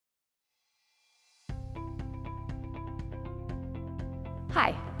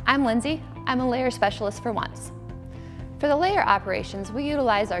Hi, I'm Lindsay. I'm a layer specialist for Once. For the layer operations, we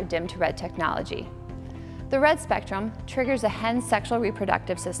utilize our dim to red technology. The red spectrum triggers a hen's sexual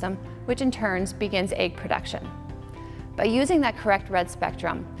reproductive system, which in turn begins egg production. By using that correct red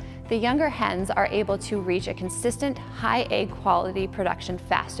spectrum, the younger hens are able to reach a consistent high egg quality production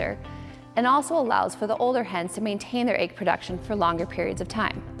faster, and also allows for the older hens to maintain their egg production for longer periods of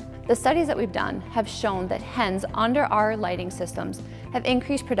time. The studies that we've done have shown that hens under our lighting systems have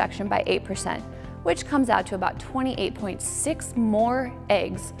increased production by 8%, which comes out to about 28.6 more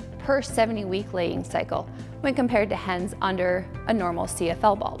eggs per 70-week laying cycle when compared to hens under a normal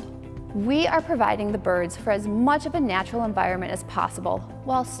CFL bulb. We are providing the birds for as much of a natural environment as possible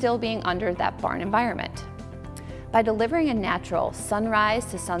while still being under that barn environment. By delivering a natural sunrise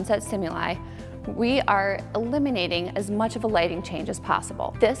to sunset stimuli, we are eliminating as much of a lighting change as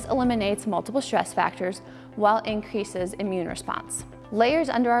possible. This eliminates multiple stress factors while increases immune response. Layers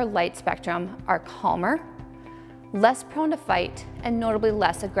under our light spectrum are calmer, less prone to fight, and notably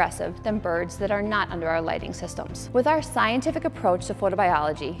less aggressive than birds that are not under our lighting systems. With our scientific approach to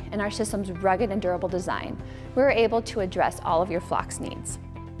photobiology and our system's rugged and durable design, we're able to address all of your flock's needs.